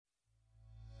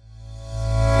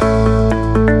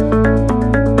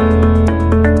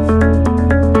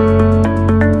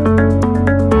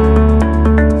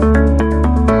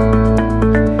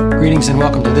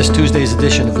this Tuesday's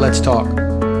edition of Let's Talk.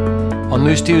 On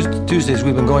News Tuesdays,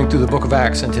 we've been going through the book of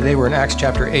Acts, and today we're in Acts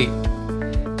chapter 8.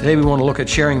 Today we want to look at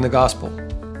sharing the gospel.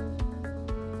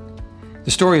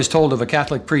 The story is told of a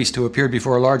Catholic priest who appeared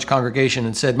before a large congregation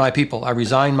and said, "My people, I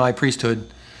resign my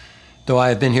priesthood, though I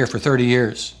have been here for 30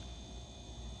 years.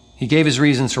 He gave his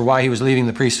reasons for why he was leaving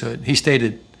the priesthood. He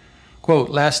stated,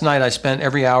 quote, "Last night I spent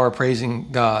every hour praising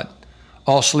God.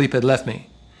 All sleep had left me.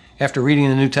 After reading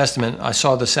the New Testament, I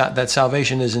saw that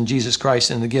salvation is in Jesus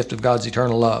Christ and the gift of God's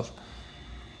eternal love.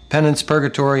 Penance,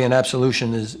 purgatory, and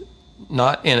absolution is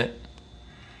not in it.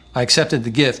 I accepted the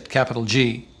gift, capital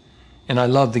G, and I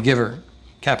love the giver,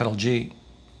 capital G.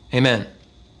 Amen."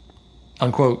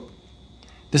 Unquote.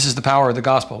 This is the power of the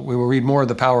gospel. We will read more of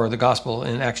the power of the gospel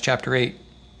in Acts chapter 8.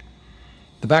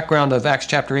 The background of Acts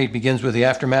chapter 8 begins with the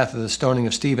aftermath of the stoning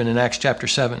of Stephen in Acts chapter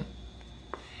 7.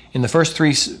 In the first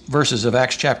three verses of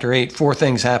Acts chapter 8, four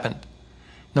things happened.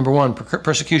 Number one,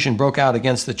 persecution broke out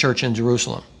against the church in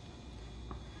Jerusalem.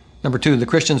 Number two, the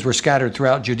Christians were scattered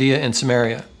throughout Judea and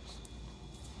Samaria.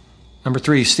 Number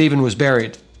three, Stephen was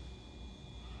buried.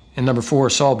 And number four,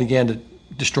 Saul began to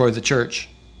destroy the church.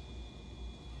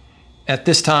 At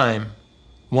this time,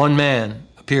 one man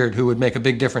appeared who would make a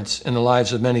big difference in the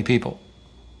lives of many people.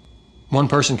 One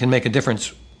person can make a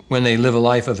difference when they live a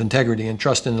life of integrity and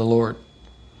trust in the Lord.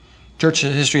 Church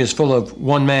history is full of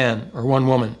one man or one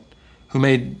woman who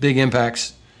made big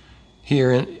impacts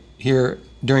here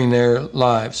during their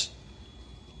lives.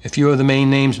 A few of the main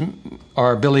names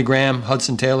are Billy Graham,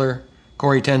 Hudson Taylor,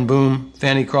 Corrie ten Boom,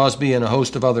 Fanny Crosby, and a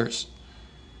host of others.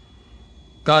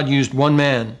 God used one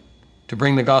man to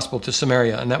bring the gospel to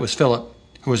Samaria, and that was Philip,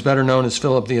 who was better known as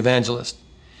Philip the Evangelist.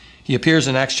 He appears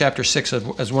in Acts chapter 6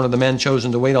 as one of the men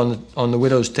chosen to wait on the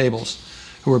widows' tables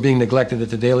who were being neglected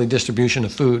at the daily distribution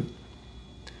of food.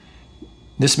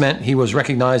 This meant he was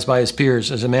recognized by his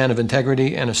peers as a man of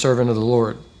integrity and a servant of the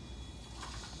Lord.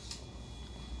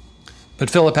 But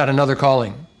Philip had another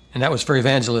calling, and that was for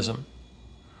evangelism.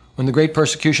 When the great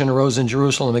persecution arose in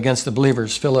Jerusalem against the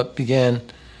believers, Philip began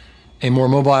a more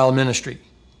mobile ministry.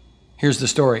 Here's the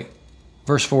story.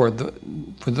 Verse 4,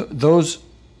 those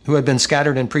who had been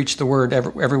scattered and preached the word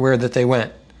everywhere that they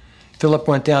went, Philip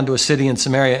went down to a city in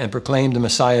Samaria and proclaimed the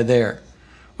Messiah there.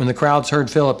 When the crowds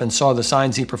heard Philip and saw the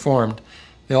signs he performed,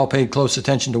 they all paid close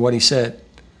attention to what he said.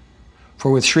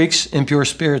 For with shrieks, impure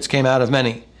spirits came out of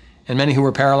many, and many who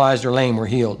were paralyzed or lame were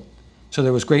healed. So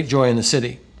there was great joy in the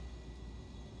city.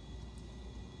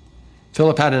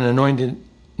 Philip had an anointed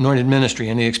ministry,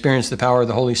 and he experienced the power of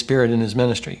the Holy Spirit in his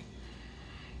ministry.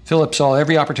 Philip saw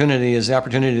every opportunity as the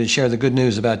opportunity to share the good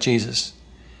news about Jesus.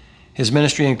 His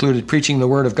ministry included preaching the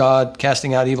word of God,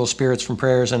 casting out evil spirits from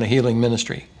prayers, and a healing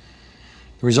ministry.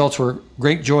 The results were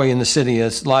great joy in the city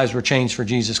as lives were changed for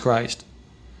Jesus Christ.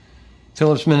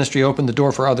 Philip's ministry opened the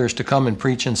door for others to come and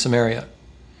preach in Samaria.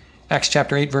 Acts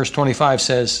chapter 8, verse 25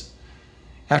 says,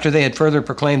 "After they had further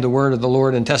proclaimed the word of the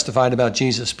Lord and testified about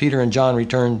Jesus, Peter and John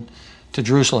returned to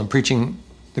Jerusalem, preaching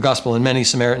the gospel in many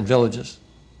Samaritan villages."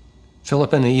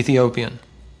 Philip and the Ethiopian.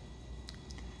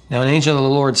 Now an angel of the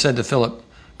Lord said to Philip,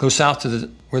 "Go south to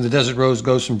where the desert road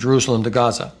goes from Jerusalem to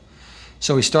Gaza."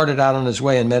 So he started out on his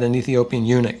way and met an Ethiopian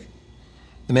eunuch.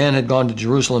 The man had gone to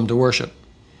Jerusalem to worship,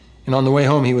 and on the way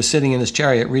home he was sitting in his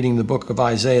chariot reading the book of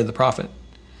Isaiah the prophet.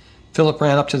 Philip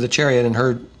ran up to the chariot and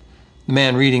heard the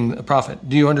man reading the prophet.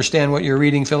 "Do you understand what you're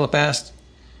reading?" Philip asked.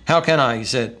 "How can I," he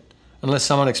said, "unless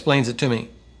someone explains it to me?"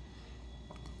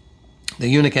 The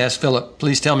eunuch asked Philip,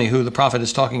 "Please tell me who the prophet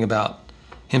is talking about,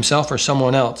 himself or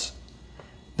someone else?"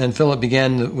 Then Philip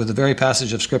began with the very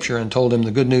passage of Scripture and told him the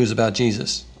good news about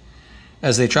Jesus.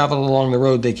 As they traveled along the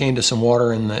road, they came to some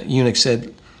water, and the eunuch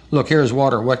said, "Look, here is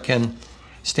water. What can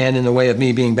stand in the way of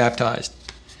me being baptized?"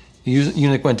 The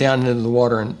eunuch went down into the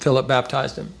water, and Philip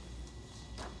baptized him.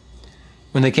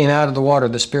 When they came out of the water,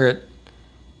 the Spirit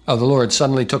of the Lord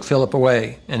suddenly took Philip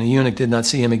away, and the eunuch did not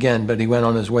see him again, but he went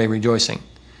on his way rejoicing.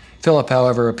 Philip,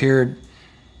 however, appeared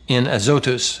in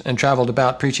Azotus and traveled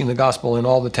about preaching the gospel in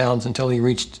all the towns until he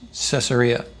reached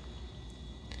Caesarea.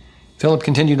 Philip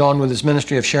continued on with his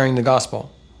ministry of sharing the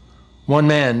gospel. One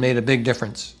man made a big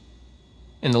difference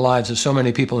in the lives of so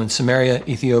many people in Samaria,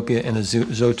 Ethiopia, and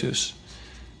Azotus.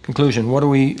 Conclusion, what do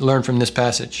we learn from this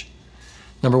passage?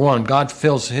 Number one, God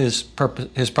fulfills his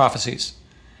prophecies.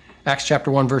 Acts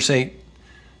chapter 1, verse 8,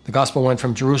 the gospel went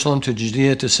from Jerusalem to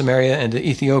Judea to Samaria and to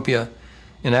Ethiopia.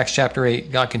 In Acts chapter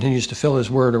 8, God continues to fill his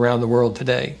word around the world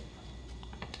today.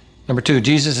 Number two,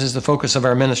 Jesus is the focus of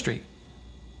our ministry.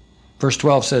 Verse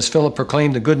 12 says, Philip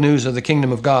proclaimed the good news of the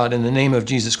kingdom of God in the name of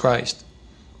Jesus Christ.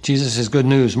 Jesus is good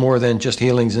news more than just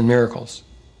healings and miracles.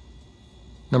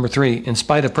 Number 3, in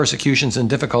spite of persecutions and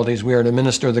difficulties, we are to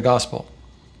minister the gospel.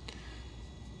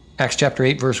 Acts chapter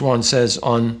 8, verse 1 says,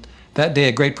 on that day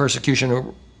a great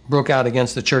persecution broke out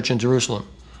against the church in Jerusalem.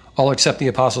 All except the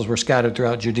apostles were scattered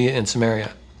throughout Judea and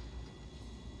Samaria.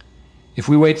 If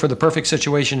we wait for the perfect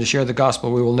situation to share the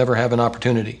gospel, we will never have an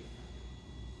opportunity.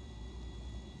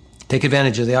 Take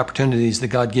advantage of the opportunities that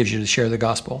God gives you to share the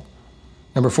gospel.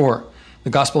 Number 4, the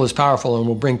gospel is powerful and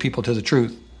will bring people to the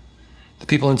truth. The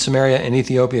people in Samaria and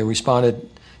Ethiopia responded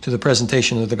to the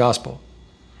presentation of the gospel.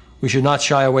 We should not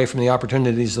shy away from the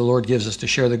opportunities the Lord gives us to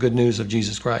share the good news of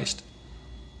Jesus Christ.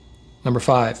 Number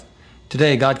 5,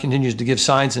 today God continues to give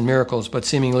signs and miracles, but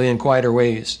seemingly in quieter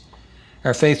ways.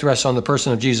 Our faith rests on the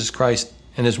person of Jesus Christ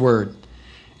and his word.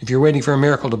 If you're waiting for a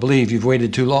miracle to believe, you've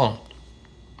waited too long.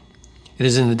 It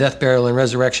is in the death, burial, and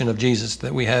resurrection of Jesus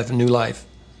that we have new life.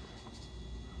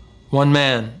 One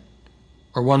man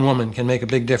or one woman can make a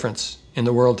big difference in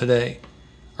the world today.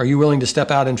 Are you willing to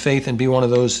step out in faith and be one of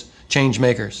those change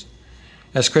makers?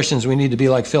 As Christians, we need to be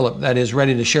like Philip, that is,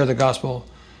 ready to share the gospel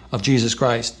of Jesus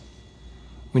Christ.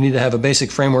 We need to have a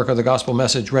basic framework of the gospel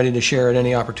message ready to share at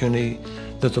any opportunity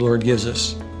that the Lord gives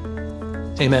us.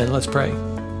 Amen. Let's pray.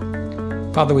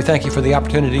 Father, we thank you for the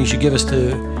opportunities you give us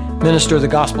to minister the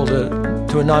gospel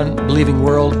to a non-believing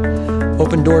world.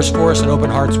 Open doors for us and open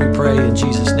hearts, we pray in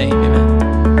Jesus' name. Amen.